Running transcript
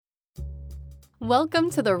Welcome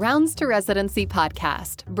to the Rounds to Residency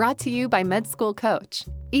podcast, brought to you by Med School Coach.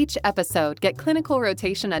 Each episode, get clinical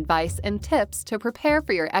rotation advice and tips to prepare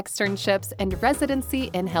for your externships and residency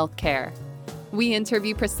in healthcare. We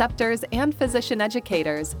interview preceptors and physician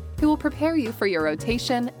educators who will prepare you for your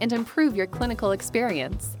rotation and improve your clinical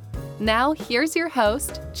experience. Now, here's your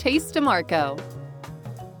host, Chase DeMarco.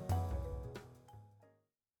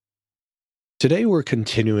 Today, we're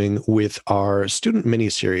continuing with our student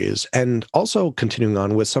mini-series and also continuing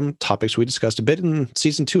on with some topics we discussed a bit in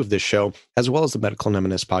season 2 of this show, as well as the Medical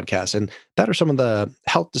Nemesis podcast. And that are some of the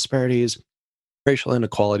health disparities, racial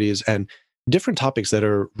inequalities, and different topics that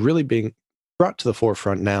are really being brought to the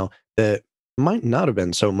forefront now that might not have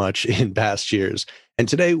been so much in past years. And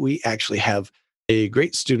today, we actually have a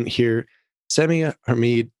great student here, Sami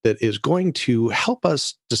Hamid, that is going to help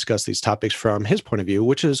us discuss these topics from his point of view,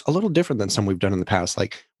 which is a little different than some we've done in the past,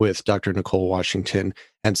 like with Dr. Nicole Washington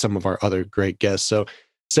and some of our other great guests. So,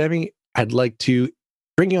 Sami, I'd like to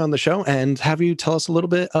bring you on the show and have you tell us a little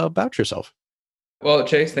bit about yourself. Well,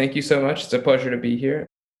 Chase, thank you so much. It's a pleasure to be here.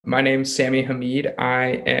 My name's Sami Hamid.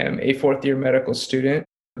 I am a fourth-year medical student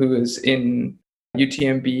who is in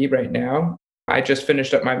UTMB right now. I just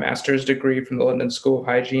finished up my master's degree from the London School of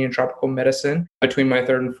Hygiene and Tropical Medicine between my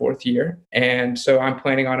third and fourth year. And so I'm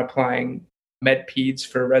planning on applying med-peds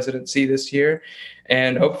for residency this year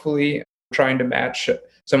and hopefully trying to match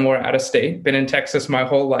somewhere out of state. Been in Texas my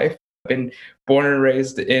whole life. Been born and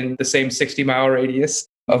raised in the same 60-mile radius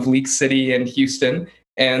of Leak City and Houston.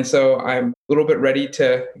 And so I'm a little bit ready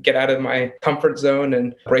to get out of my comfort zone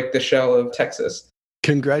and break the shell of Texas.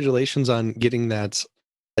 Congratulations on getting that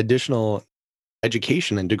additional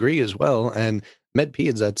education and degree as well. And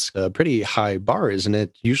med-peds, that's a pretty high bar, isn't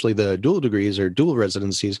it? Usually the dual degrees or dual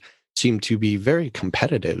residencies seem to be very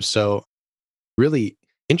competitive. So really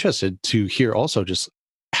interested to hear also just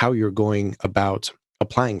how you're going about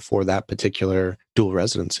applying for that particular dual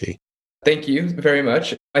residency. Thank you very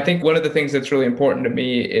much. I think one of the things that's really important to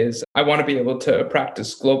me is I want to be able to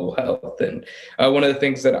practice global health. And one of the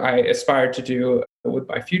things that I aspire to do with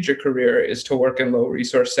my future career is to work in low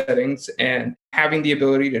resource settings, and having the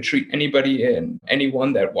ability to treat anybody and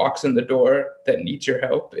anyone that walks in the door that needs your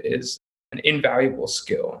help is an invaluable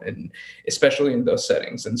skill, and especially in those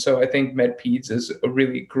settings. And so I think med-peds is a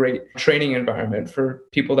really great training environment for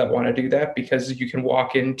people that want to do that, because you can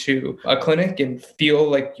walk into a clinic and feel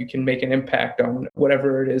like you can make an impact on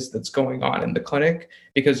whatever it is that's going on in the clinic,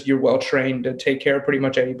 because you're well trained to take care of pretty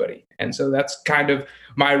much anybody. And so that's kind of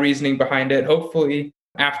my reasoning behind it. Hopefully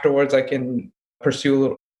afterwards I can pursue a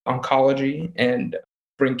little oncology and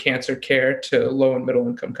bring cancer care to low and middle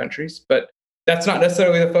income countries. But that's not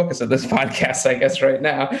necessarily the focus of this podcast, I guess, right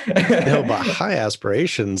now. No, but high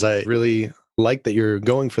aspirations. I really like that you're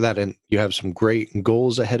going for that, and you have some great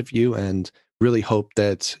goals ahead of you, and really hope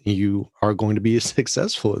that you are going to be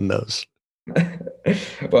successful in those.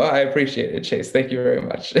 Well, I appreciate it, Chase. Thank you very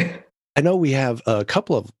much. I know we have a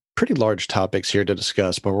couple of pretty large topics here to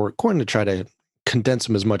discuss, but we're going to try to condense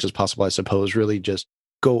them as much as possible, I suppose, really just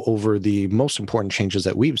go over the most important changes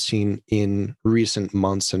that we've seen in recent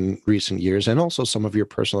months and recent years, and also some of your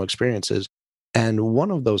personal experiences. And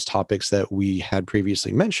one of those topics that we had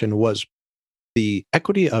previously mentioned was the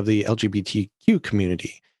equity of the LGBTQ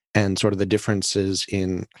community and sort of the differences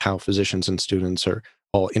in how physicians and students are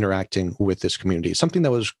all interacting with this community, something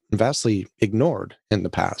that was vastly ignored in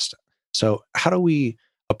the past. So how do we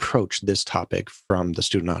approach this topic from the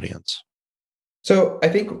student audience? So I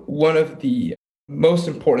think one of the most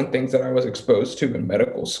important things that I was exposed to in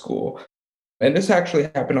medical school, and this actually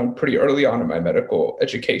happened on pretty early on in my medical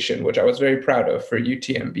education, which I was very proud of for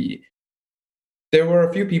UTMB. There were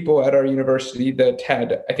a few people at our university that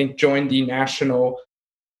had, I think, joined the national,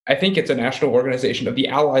 I think it's a national organization of the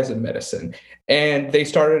Allies in Medicine. And they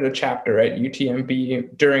started a chapter at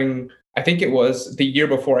UTMB during, I think it was the year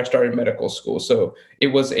before I started medical school. So it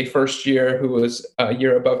was a first year who was a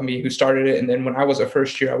year above me who started it. And then when I was a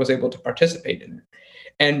first year, I was able to participate in it.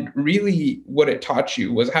 And really what it taught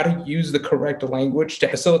you was how to use the correct language to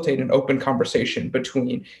facilitate an open conversation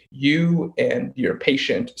between you and your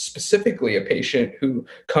patient, specifically a patient who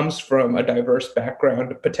comes from a diverse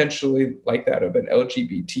background, potentially like that of an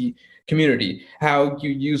LGBT community. How you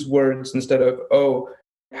use words instead of, oh,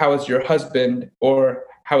 how is your husband, or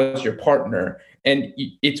how is your partner? And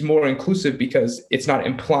it's more inclusive because it's not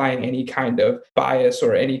implying any kind of bias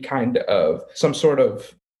or any kind of some sort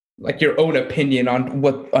of like your own opinion on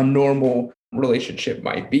what a normal relationship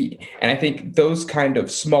might be. And I think those kind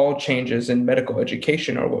of small changes in medical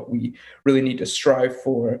education are what we really need to strive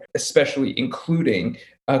for, especially including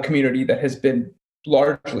a community that has been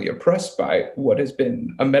largely oppressed by what has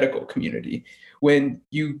been a medical community. When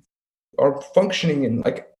you are functioning in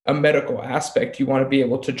like a medical aspect, you want to be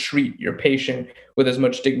able to treat your patient with as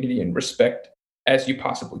much dignity and respect as you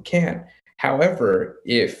possibly can. However,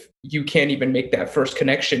 if you can't even make that first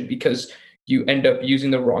connection because you end up using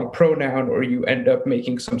the wrong pronoun or you end up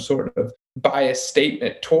making some sort of biased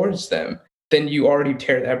statement towards them, then you already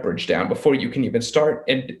tear that bridge down before you can even start.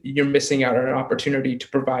 And you're missing out on an opportunity to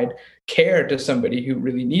provide care to somebody who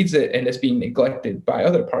really needs it and is being neglected by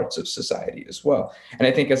other parts of society as well. And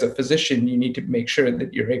I think as a physician, you need to make sure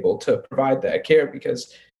that you're able to provide that care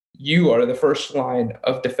because you are the first line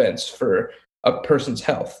of defense for a person's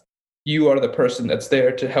health. You are the person that's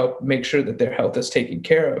there to help make sure that their health is taken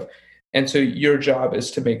care of. And so your job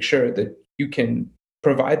is to make sure that you can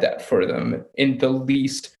provide that for them in the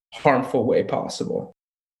least harmful way possible.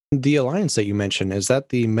 The alliance that you mentioned, is that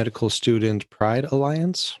the Medical Student Pride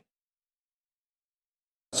Alliance?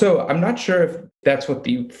 So I'm not sure if that's what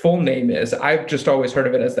the full name is. I've just always heard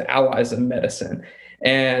of it as the Allies of Medicine.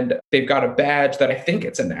 And they've got a badge that I think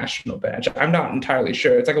it's a national badge. I'm not entirely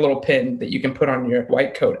sure. It's like a little pin that you can put on your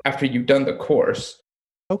white coat after you've done the course.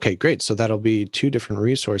 Okay, great. So that'll be two different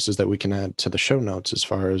resources that we can add to the show notes as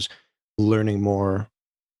far as learning more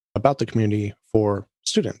about the community for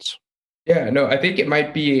students. Yeah, no, I think it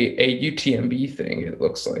might be a UTMB thing, it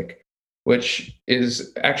looks like, which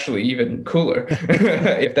is actually even cooler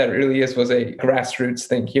if that really was a grassroots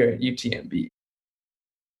thing here at UTMB.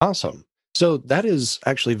 Awesome. So that is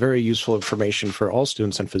actually very useful information for all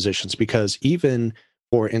students and physicians because even,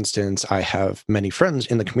 for instance, I have many friends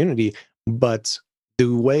in the community, but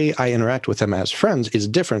the way I interact with them as friends is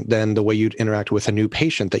different than the way you'd interact with a new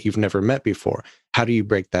patient that you've never met before. How do you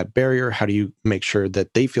break that barrier? How do you make sure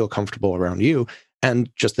that they feel comfortable around you? And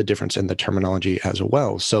just the difference in the terminology as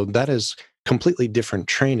well. So that is completely different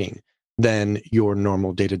training than your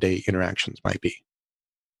normal day-to-day interactions might be.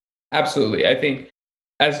 Absolutely. I think,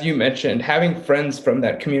 as you mentioned, having friends from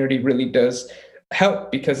that community really does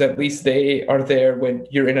help because at least they are there when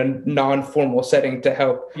you're in a non-formal setting to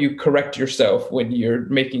help you correct yourself when you're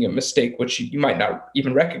making a mistake, which you might not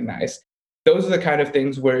even recognize. Those are the kind of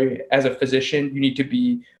things where, as a physician, you need to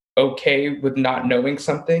be okay with not knowing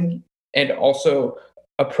something and also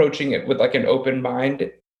approaching it with like an open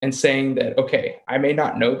mind and saying that, okay, I may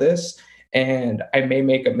not know this and I may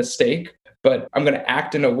make a mistake, but I'm going to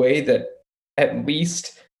act in a way that at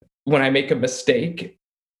least when I make a mistake,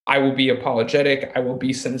 I will be apologetic. I will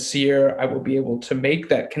be sincere. I will be able to make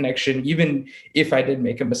that connection, even if I did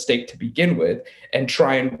make a mistake to begin with, and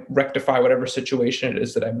try and rectify whatever situation it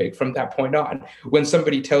is that I make from that point on. When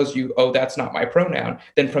somebody tells you, oh, that's not my pronoun,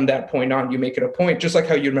 then from that point on, you make it a point, just like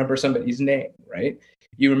how you remember somebody's name, right?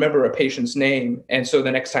 You remember a patient's name. And so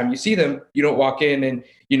the next time you see them, you don't walk in and,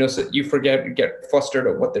 so you forget and get flustered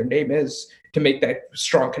at what their name is. To make that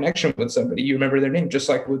strong connection with somebody, you remember their name, just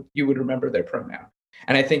like you would remember their pronoun.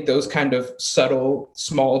 And I think those kind of subtle,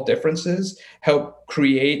 small differences help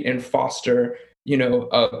create and foster,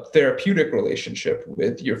 a therapeutic relationship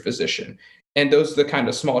with your physician. And those are the kind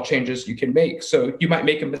of small changes you can make. So you might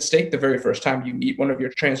make a mistake the very first time you meet one of your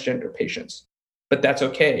transgender patients, but that's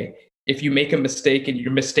okay. If you make a mistake and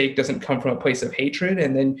your mistake doesn't come from a place of hatred,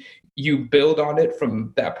 and then you build on it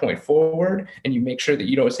from that point forward, and you make sure that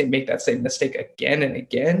you don't make that same mistake again and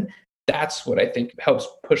again, that's what I think helps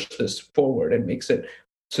push this forward and makes it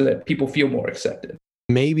so that people feel more accepted.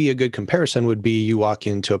 Maybe a good comparison would be you walk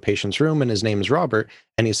into a patient's room and his name is Robert,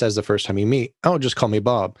 and he says the first time you meet, oh, just call me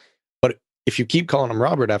Bob. But if you keep calling him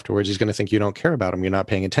Robert afterwards, he's going to think you don't care about him. You're not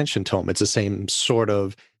paying attention to him. It's the same sort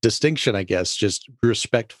of distinction, I guess, just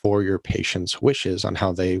respect for your patient's wishes on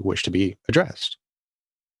how they wish to be addressed.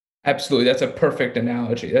 Absolutely. That's a perfect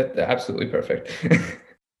analogy. That's absolutely perfect.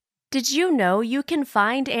 Did you know you can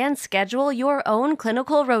find and schedule your own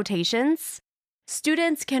clinical rotations?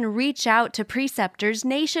 Students can reach out to preceptors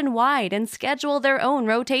nationwide and schedule their own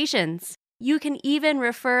rotations. You can even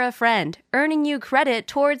refer a friend, earning you credit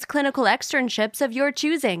towards clinical externships of your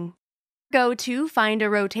choosing. Go to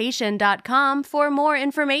findarotation.com for more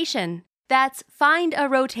information. That's Find a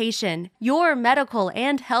Rotation, your medical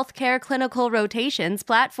and healthcare clinical rotations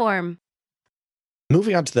platform.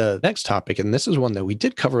 Moving on to the next topic, and this is one that we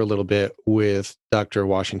did cover a little bit with Dr.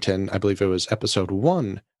 Washington. I believe it was episode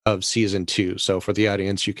 1 of season 2. So for the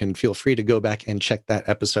audience, you can feel free to go back and check that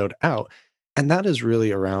episode out. And that is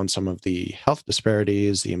really around some of the health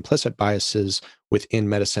disparities, the implicit biases within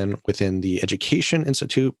medicine, within the Education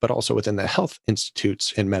Institute, but also within the health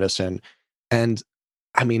institutes in medicine. And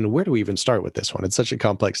I mean, where do we even start with this one? It's such a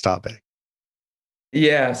complex topic.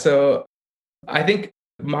 Yeah, so I think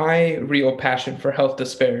my real passion for health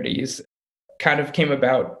disparities kind of came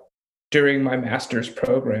about during my master's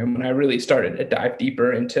program when I really started to dive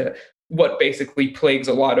deeper into what basically plagues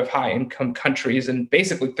a lot of high income countries and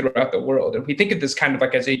basically throughout the world. And we think of this kind of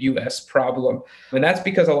like as a US problem. And that's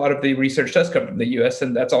because a lot of the research does come from the US.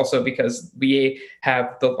 And that's also because we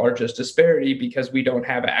have the largest disparity because we don't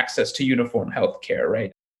have access to uniform healthcare,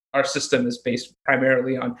 right? Our system is based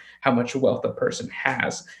primarily on how much wealth a person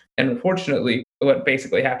has. And unfortunately, what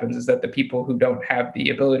basically happens is that the people who don't have the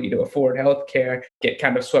ability to afford healthcare get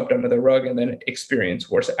kind of swept under the rug and then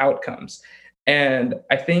experience worse outcomes. And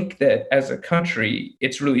I think that as a country,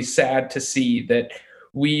 it's really sad to see that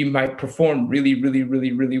we might perform really, really,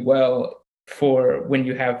 really, really well for when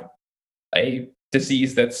you have a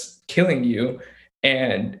disease that's killing you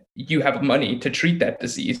and you have money to treat that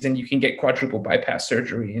disease and you can get quadruple bypass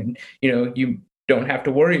surgery and you don't have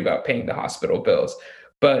to worry about paying the hospital bills.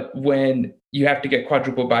 But when you have to get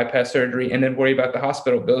quadruple bypass surgery and then worry about the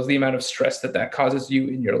hospital bills, the amount of stress that causes you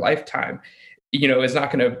in your lifetime, is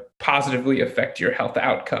not going to positively affect your health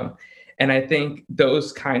outcome. And I think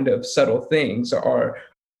those kind of subtle things are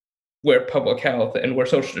where public health and where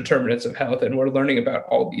social determinants of health and we're learning about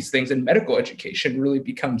all these things in medical education really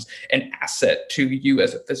becomes an asset to you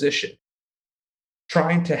as a physician.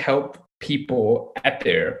 Trying to help people at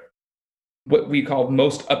their what we call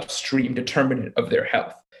most upstream determinant of their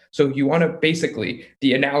health. So you want to basically,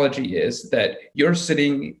 the analogy is that you're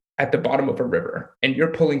sitting at the bottom of a river and you're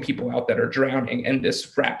pulling people out that are drowning in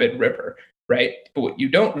this rapid river, right? But what you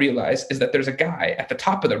don't realize is that there's a guy at the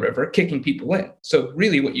top of the river kicking people in. So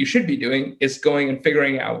really what you should be doing is going and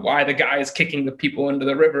figuring out why the guy is kicking the people into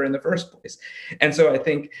the river in the first place. And so I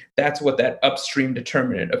think that's what that upstream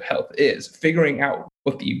determinant of health is, figuring out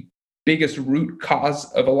what the biggest root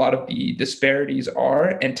cause of a lot of the disparities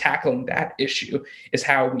are, and tackling that issue is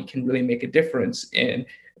how we can really make a difference in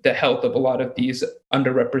the health of a lot of these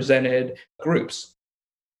underrepresented groups.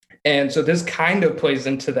 And so this kind of plays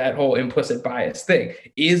into that whole implicit bias thing.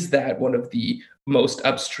 Is that one of the most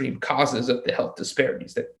upstream causes of the health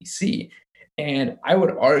disparities that we see? And I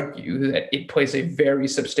would argue that it plays a very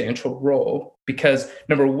substantial role because,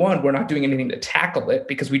 number one, we're not doing anything to tackle it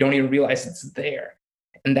because we don't even realize it's there.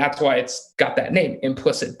 And that's why it's got that name,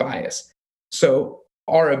 implicit bias. So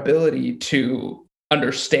our ability to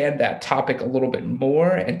understand that topic a little bit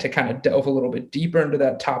more and to kind of delve a little bit deeper into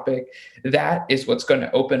that topic, that is what's going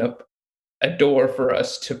to open up a door for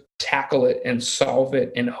us to tackle it and solve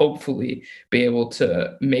it and hopefully be able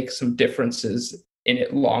to make some differences in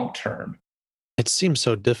it long term. It seems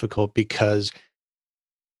so difficult because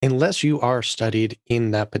unless you are studied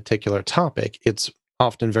in that particular topic, it's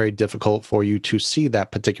often very difficult for you to see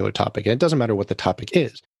that particular topic. And it doesn't matter what the topic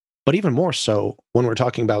is. But even more so when we're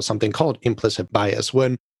talking about something called implicit bias,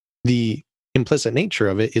 when the implicit nature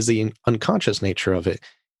of it is the unconscious nature of it.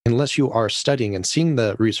 Unless you are studying and seeing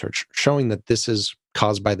the research showing that this is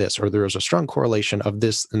caused by this, or there is a strong correlation of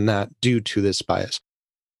this and that due to this bias,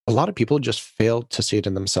 a lot of people just fail to see it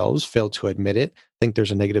in themselves, fail to admit it, think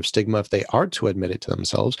there's a negative stigma if they are to admit it to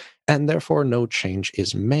themselves, and therefore no change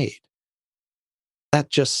is made. That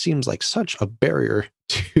just seems like such a barrier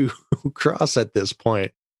to cross at this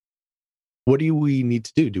point. What do we need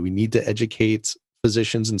to do? Do we need to educate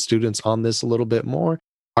physicians and students on this a little bit more?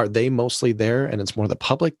 Are they mostly there and it's more the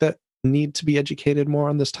public that need to be educated more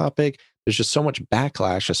on this topic? There's just so much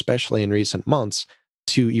backlash, especially in recent months,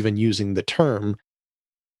 to even using the term.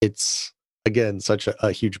 It's, again, such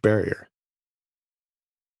a huge barrier.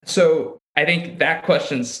 So I think that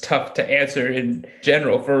question's tough to answer in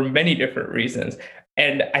general for many different reasons.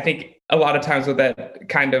 And I think a lot of times what that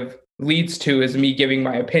kind of leads to is me giving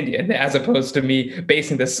my opinion as opposed to me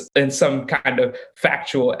basing this in some kind of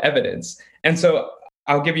factual evidence. And so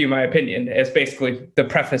I'll give you my opinion as basically the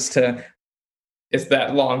preface to is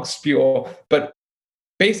that long spiel. But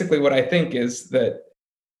basically what I think is that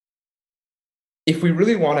if we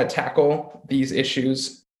really want to tackle these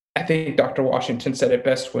issues, I think Dr. Washington said it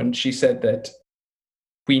best when she said that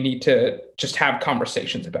we need to just have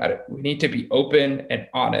conversations about it. We need to be open and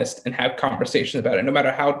honest and have conversations about it, no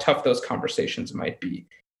matter how tough those conversations might be.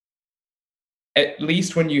 At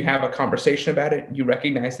least when you have a conversation about it, you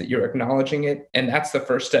recognize that you're acknowledging it. And that's the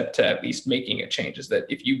first step to at least making a change, is that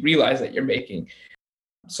if you realize that you're making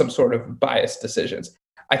some sort of biased decisions.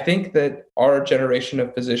 I think that our generation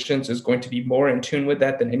of physicians is going to be more in tune with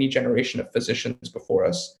that than any generation of physicians before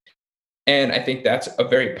us. And I think that's a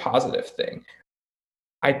very positive thing.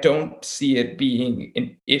 I don't see it being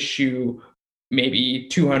an issue maybe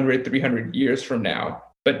 200, 300 years from now.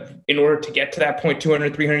 But in order to get to that point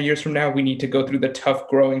 200, 300 years from now, we need to go through the tough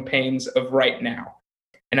growing pains of right now.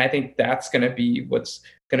 And I think that's going to be what's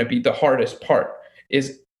going to be the hardest part,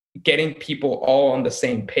 is getting people all on the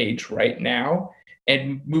same page right now.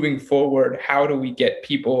 And moving forward, how do we get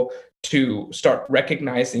people to start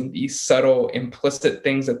recognizing these subtle, implicit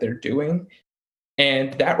things that they're doing?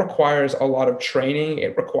 And that requires a lot of training.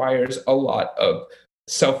 It requires a lot of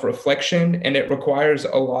self-reflection, and it requires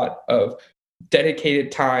a lot of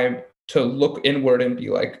dedicated time to look inward and be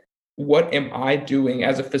like, what am I doing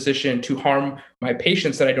as a physician to harm my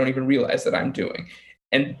patients that I don't even realize that I'm doing?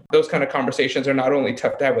 And those kind of conversations are not only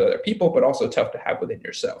tough to have with other people, but also tough to have within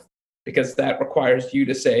yourself, because that requires you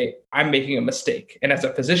to say, I'm making a mistake. And as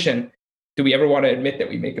a physician, do we ever want to admit that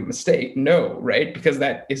we make a mistake? No, right? Because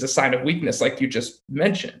that is a sign of weakness, like you just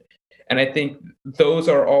mentioned. And I think those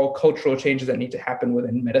are all cultural changes that need to happen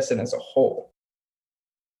within medicine as a whole.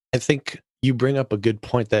 I think you bring up a good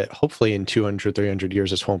point that hopefully in 200, 300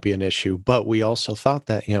 years, this won't be an issue. But we also thought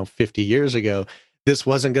that, 50 years ago, this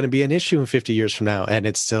wasn't going to be an issue in 50 years from now, and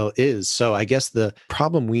it still is. So I guess the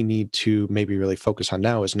problem we need to maybe really focus on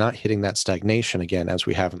now is not hitting that stagnation again, as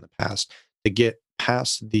we have in the past, to get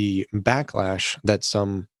past the backlash that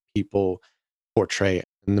some people portray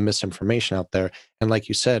and the misinformation out there. And like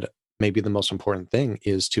you said, maybe the most important thing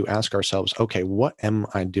is to ask ourselves, okay, what am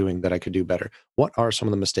I doing that I could do better? What are some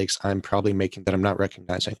of the mistakes I'm probably making that I'm not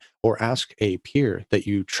recognizing? Or ask a peer that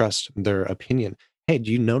you trust their opinion. Hey,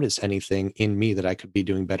 do you notice anything in me that I could be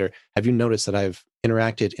doing better? Have you noticed that I've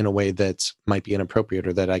interacted in a way that might be inappropriate,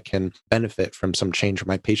 or that I can benefit from some change, or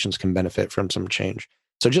my patients can benefit from some change?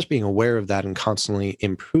 So just being aware of that and constantly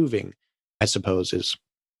improving, I suppose, is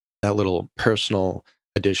that little personal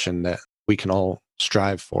addition that we can all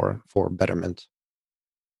strive for betterment.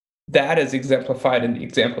 That is exemplified in the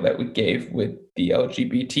example that we gave with the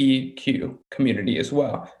LGBTQ community as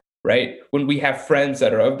well, right? When we have friends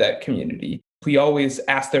that are of that community, we always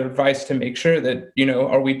ask their advice to make sure that,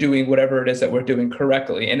 are we doing whatever it is that we're doing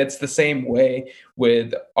correctly? And it's the same way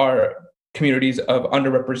with our communities of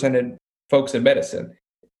underrepresented folks in medicine.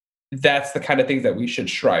 That's the kind of thing that we should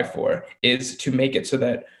strive for, is to make it so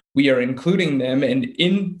that we are including them. And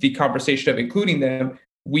in the conversation of including them,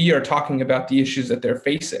 we are talking about the issues that they're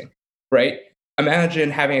facing, right?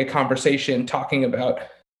 Imagine having a conversation talking about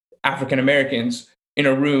African Americans in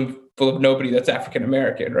a room full of nobody that's African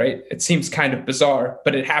American, right? It seems kind of bizarre,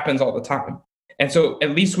 but it happens all the time. And so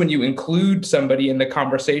at least when you include somebody in the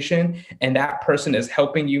conversation and that person is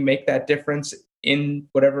helping you make that difference in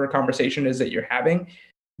whatever conversation is that you're having,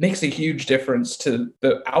 makes a huge difference to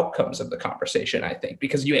the outcomes of the conversation, I think,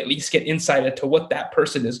 because you at least get insight into what that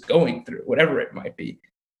person is going through, whatever it might be.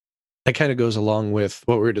 That kind of goes along with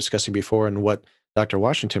what we were discussing before and what Dr.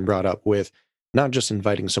 Washington brought up with not just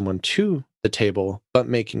inviting someone to the table, but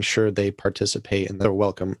making sure they participate and they're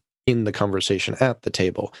welcome in the conversation at the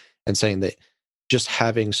table, and saying that just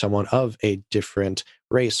having someone of a different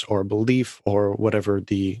race or belief or whatever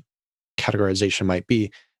the categorization might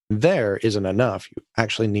be, there isn't enough. You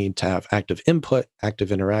actually need to have active input,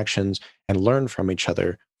 active interactions, and learn from each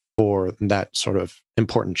other for that sort of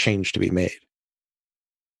important change to be made.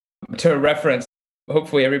 To reference,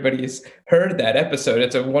 hopefully everybody's heard that episode.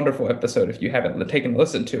 It's a wonderful episode if you haven't taken a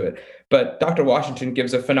listen to it. But Dr. Washington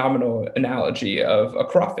gives a phenomenal analogy of a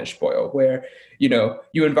crawfish boil where,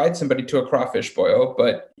 you invite somebody to a crawfish boil,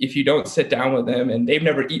 but if you don't sit down with them and they've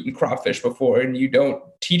never eaten crawfish before, and you don't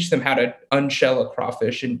teach them how to unshell a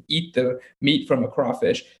crawfish and eat the meat from a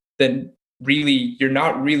crawfish, then really, you're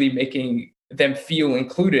not really making them feel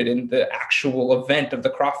included in the actual event of the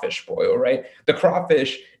crawfish boil, right? The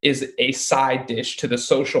crawfish is a side dish to the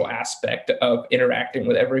social aspect of interacting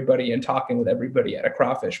with everybody and talking with everybody at a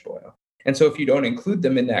crawfish boil. And so if you don't include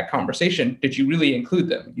them in that conversation, did you really include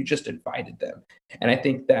them? You just invited them. And I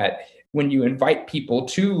think that when you invite people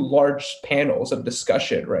to large panels of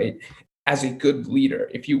discussion, right, as a good leader,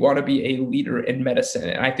 if you want to be a leader in medicine,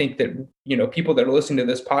 and I think that, people that are listening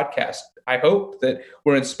to this podcast, I hope that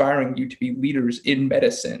we're inspiring you to be leaders in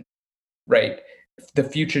medicine, right? The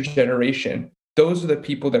future generation, those are the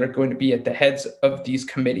people that are going to be at the heads of these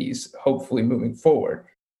committees, hopefully moving forward.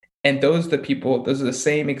 And those are the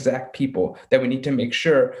same exact people that we need to make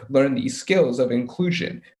sure learn these skills of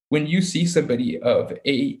inclusion. When you see somebody of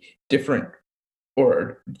a different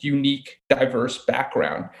or unique, diverse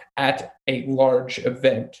background at a large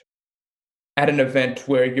event, at an event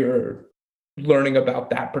where you're learning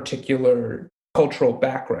about that particular cultural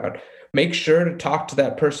background, make sure to talk to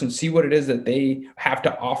that person, see what it is that they have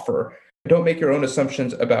to offer. Don't make your own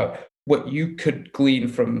assumptions about what you could glean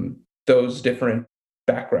from those different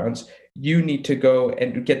backgrounds. You need to go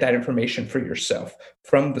and get that information for yourself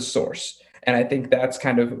from the source. And I think that's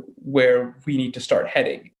kind of where we need to start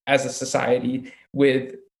heading as a society,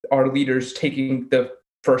 with our leaders taking the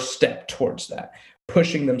first step towards that.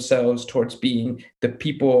 pushing themselves towards being the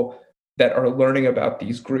people that are learning about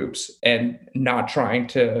these groups and not trying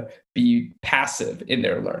to be passive in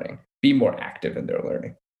their learning, be more active in their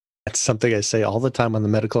learning. That's something I say all the time on the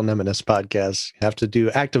Medical Nemesis podcast. You have to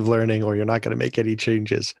do active learning or you're not going to make any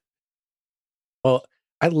changes. Well,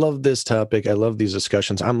 I love this topic. I love these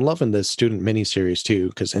discussions. I'm loving this student mini-series too,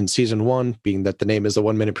 because in season 1, being that the name is the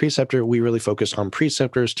 1 Minute Preceptor, we really focus on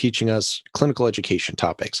preceptors teaching us clinical education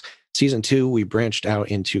topics. Season 2, we branched out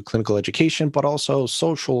into clinical education, but also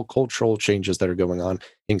social, cultural changes that are going on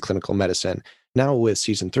in clinical medicine. Now with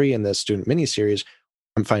season 3 in this student mini-series,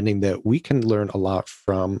 I'm finding that we can learn a lot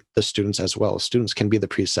from the students as well. Students can be the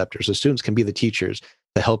preceptors. The students can be the teachers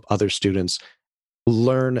to help other students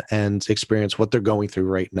learn and experience what they're going through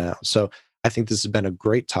right now. So I think this has been a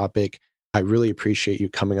great topic. I really appreciate you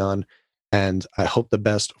coming on, and I hope the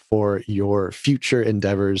best for your future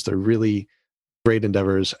endeavors. They're really great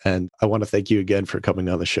endeavors, and I want to thank you again for coming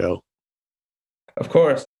on the show. Of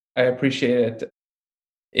course, I appreciate it.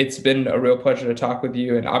 It's been a real pleasure to talk with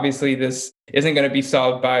you. And obviously, this isn't going to be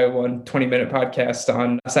solved by one 20-minute podcast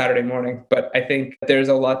on Saturday morning. But I think there's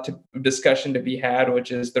a lot of discussion to be had,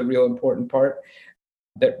 which is the real important part,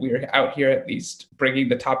 that we're out here at least bringing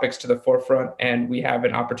the topics to the forefront. And we have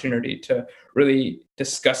an opportunity to really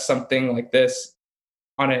discuss something like this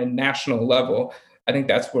on a national level. I think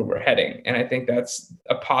that's where we're heading. And I think that's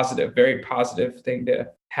a positive, very positive thing to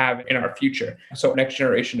have in our future. So next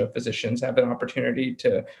generation of physicians have an opportunity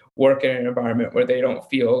to work in an environment where they don't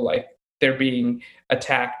feel like they're being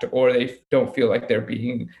attacked or they don't feel like they're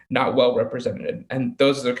being not well represented. And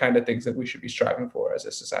those are the kind of things that we should be striving for as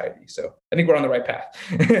a society. So I think we're on the right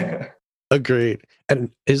path. Agreed.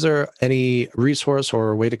 And is there any resource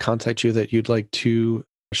or way to contact you that you'd like to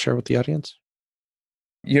share with the audience?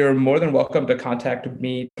 You're more than welcome to contact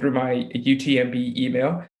me through my UTMB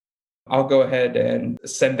email. I'll go ahead and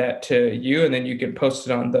send that to you, and then you can post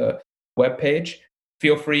it on the webpage.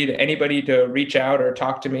 Feel free to anybody to reach out or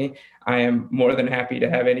talk to me. I am more than happy to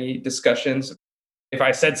have any discussions. If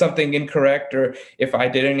I said something incorrect or if I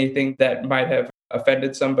did anything that might have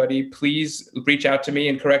offended somebody, please reach out to me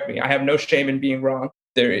and correct me. I have no shame in being wrong.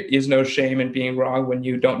 There is no shame in being wrong when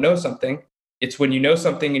you don't know something. It's when you know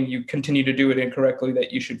something and you continue to do it incorrectly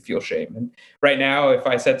that you should feel shame. And right now, if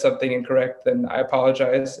I said something incorrect, then I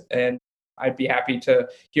apologize. And I'd be happy to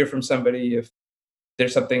hear from somebody if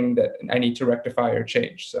there's something that I need to rectify or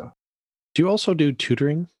change. So, do you also do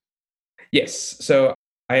tutoring? Yes. So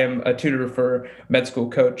I am a tutor for Med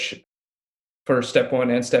School Coach for step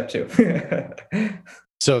 1 and step 2.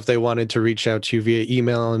 So if they wanted to reach out to you via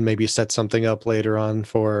email and maybe set something up later on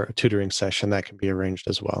for a tutoring session, that can be arranged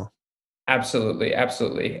as well. Absolutely.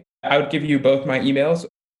 Absolutely. I would give you both my emails.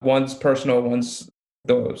 One's personal, one's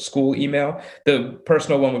the school email. The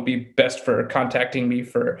personal one would be best for contacting me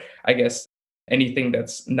for, I guess, anything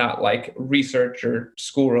that's not like research or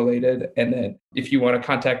school related. And then if you want to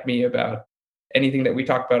contact me about anything that we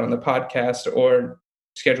talked about on the podcast or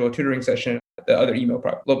schedule a tutoring session, the other email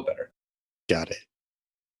probably a little better. Got it.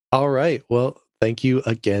 All right. Well, thank you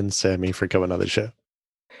again, Sammy, for coming on the show.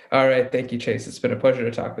 All right. Thank you, Chase. It's been a pleasure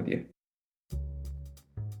to talk with you.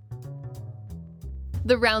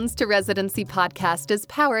 The Rounds to Residency podcast is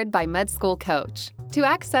powered by Med School Coach. To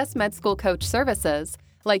access Med School Coach services,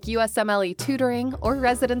 like USMLE tutoring or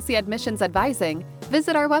residency admissions advising,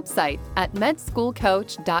 visit our website at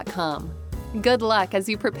medschoolcoach.com. Good luck as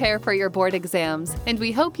you prepare for your board exams, and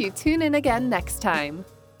we hope you tune in again next time.